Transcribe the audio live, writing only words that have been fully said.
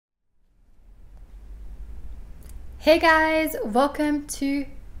Hey guys, welcome to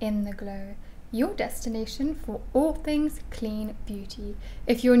In the Glow, your destination for all things clean beauty.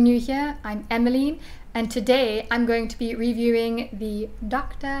 If you're new here, I'm Emmeline, and today I'm going to be reviewing the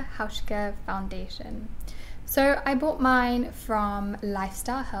Dr Hauschka Foundation. So I bought mine from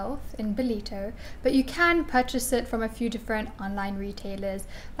Lifestyle Health in Belito, but you can purchase it from a few different online retailers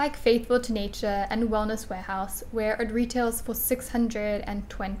like Faithful to Nature and Wellness Warehouse, where it retails for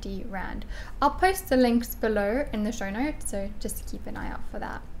 620 Rand. I'll post the links below in the show notes, so just keep an eye out for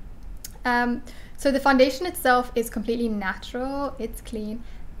that. So the foundation itself is completely natural, it's clean,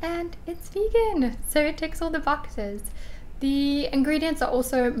 and it's vegan, so it ticks all the boxes. The ingredients are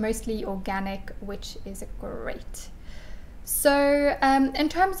also mostly organic, which is great. So in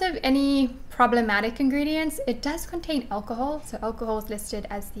terms of any problematic ingredients, it does contain alcohol. So alcohol is listed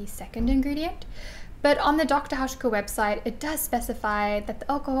as the second ingredient. But on the Dr Hauschka website, it does specify that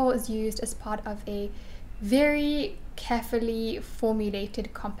the alcohol is used as part of a very carefully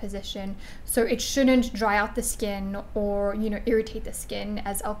formulated composition. So it shouldn't dry out the skin or, irritate the skin,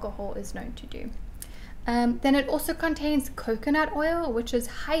 as alcohol is known to do. Then it also contains coconut oil, which is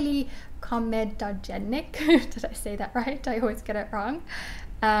highly comedogenic. Did I say that right? I always get it wrong.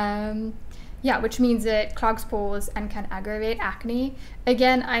 Which means it clogs pores and can aggravate acne.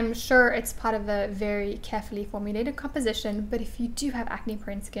 Again, I'm sure it's part of a very carefully formulated composition, but if you do have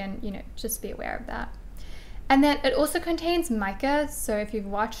acne-prone skin, just be aware of that. And then it also contains mica, so if you've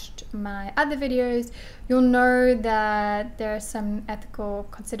watched my other videos, you'll know that there are some ethical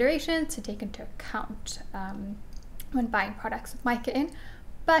considerations to take into account when buying products with mica in.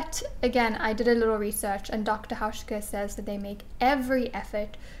 But again, I did a little research, and Dr Hauschka says that they make every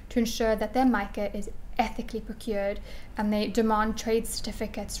effort to ensure that their mica is ethically procured, and they demand trade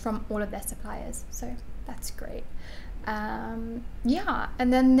certificates from all of their suppliers, so that's great. And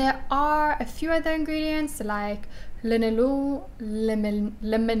then there are a few other ingredients like linalool,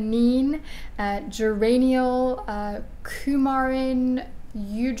 limonene, geraniol, coumarin,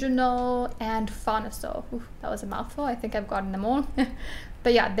 eugenol, and farnesol. Ooh, that was a mouthful. I think I've gotten them all.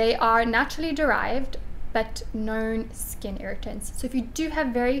 But yeah, they are naturally derived but known skin irritants. So if you do have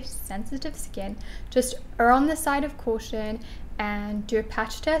very sensitive skin, just err on the side of caution and do a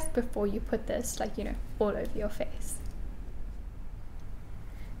patch test before you put this, all over your face.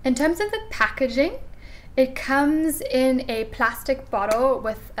 In terms of the packaging, it comes in a plastic bottle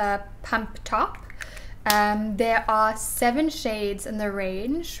with a pump top. There are 7 shades in the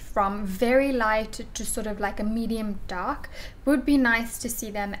range, from very light to sort of like a medium dark. Would be nice to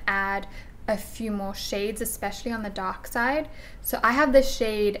see them add a few more shades, especially on the dark side. So I have the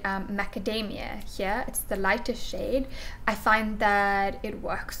shade macadamia here. It's the lightest shade. I find that it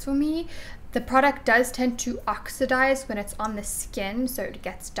works for me. The product does tend to oxidize when it's on the skin, so it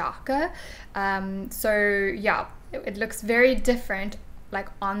gets darker. It looks very different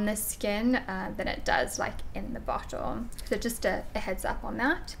on the skin than it does in the bottle. So just a heads up on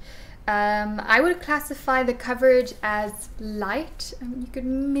that. I would classify the coverage as light. You could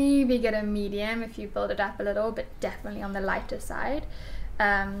maybe get a medium if you build it up a little, but definitely on the lighter side.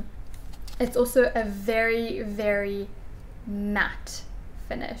 It's also a very, very matte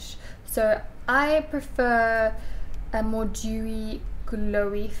finish. So I prefer a more dewy,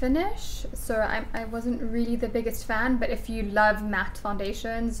 glowy finish. So I wasn't really the biggest fan, but if you love matte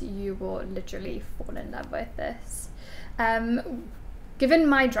foundations, you will literally fall in love with this. Given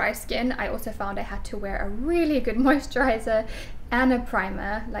my dry skin, I also found I had to wear a really good moisturizer and a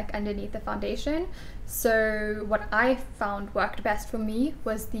primer underneath the foundation. So what I found worked best for me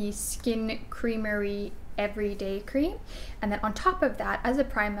was the Skin Creamery Everyday Cream, and then on top of that, as a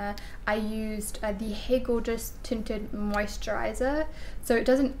primer, I used the Hey Gorgeous Tinted Moisturizer. So it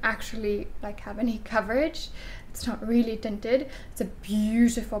doesn't actually have any coverage. It's not really tinted. It's a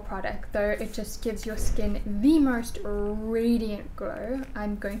beautiful product though. It just gives your skin the most radiant glow.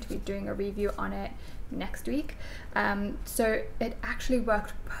 I'm going to be doing a review on it next week. So it actually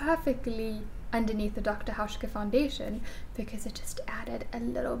worked perfectly underneath the Dr Hauschka foundation because it just added a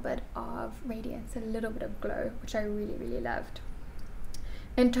little bit of radiance, a little bit of glow, which I really, really loved.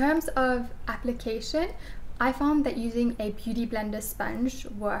 In terms of application, I found that using a Beauty Blender sponge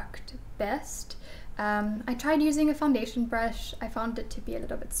worked best. I tried using a foundation brush. I found it to be a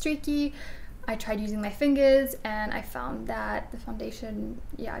little bit streaky. I tried using my fingers and I found that the foundation,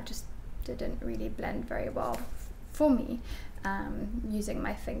 just didn't really blend very well for me using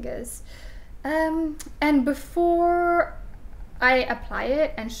my fingers. And before I apply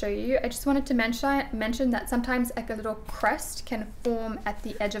it and show you, I just wanted to mention that sometimes a little crust can form at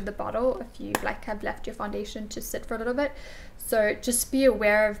the edge of the bottle if you have left your foundation to sit for a little bit. So just be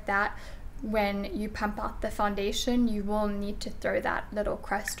aware of that. when you pump out the foundation, you will need to throw that little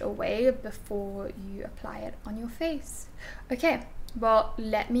crust away before you apply it on your face. Okay, well,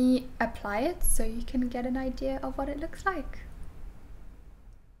 let me apply it so you can get an idea of what it looks like.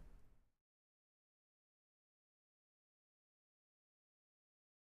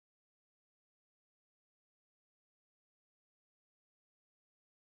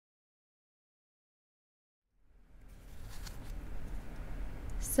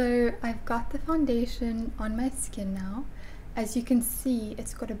 So I've got the foundation on my skin now. As you can see,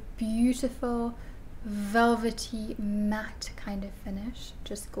 it's got a beautiful velvety matte kind of finish,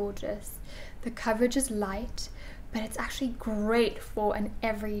 just gorgeous. The coverage is light, but it's actually great for an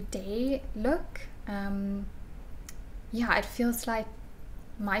everyday look. Yeah, it feels like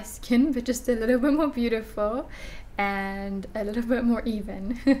my skin, but just a little bit more beautiful and a little bit more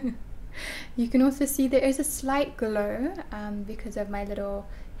even. You can also see there is a slight glow because of my little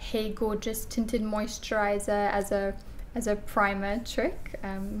Hey Gorgeous tinted moisturizer as a primer trick,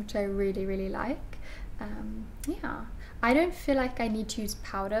 which I really like. Yeah, I don't feel like I need to use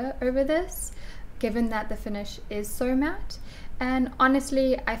powder over this, given that the finish is so matte. And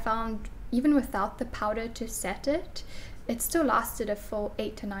honestly, I found even without the powder to set it, it still lasted a full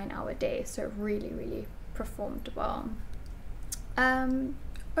 8 to 9 hour day, so it really performed well.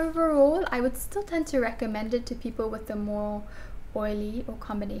 Overall, I would still tend to recommend it to people with a more oily or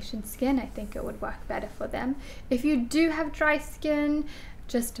combination skin. I think it would work better for them. If you do have dry skin,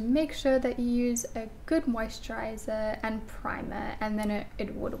 just make sure that you use a good moisturizer and primer, and then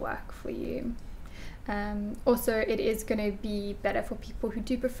it would work for you. Also, it is going to be better for people who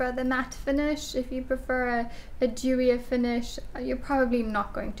do prefer the matte finish. If you prefer a dewier finish, you're probably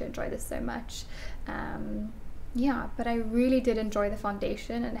not going to enjoy this so much. Yeah, but I really did enjoy the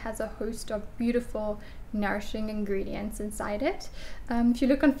foundation, and it has a host of beautiful, nourishing ingredients inside it. If you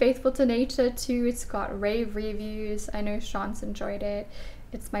look on Faithful to Nature too, it's got rave reviews. I know Sean's enjoyed it.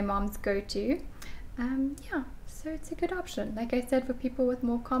 It's my mom's go-to. Yeah, so it's a good option. Like I said, for people with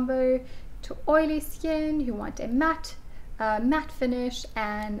more combo to oily skin who want a matte finish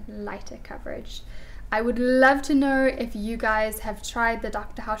and lighter coverage. I would love to know if you guys have tried the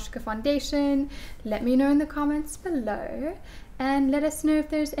Dr. Hauschka Foundation. Let me know in the comments below, and let us know if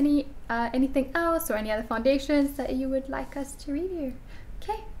there's anything else or any other foundations that you would like us to review.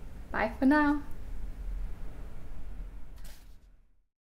 Okay, bye for now.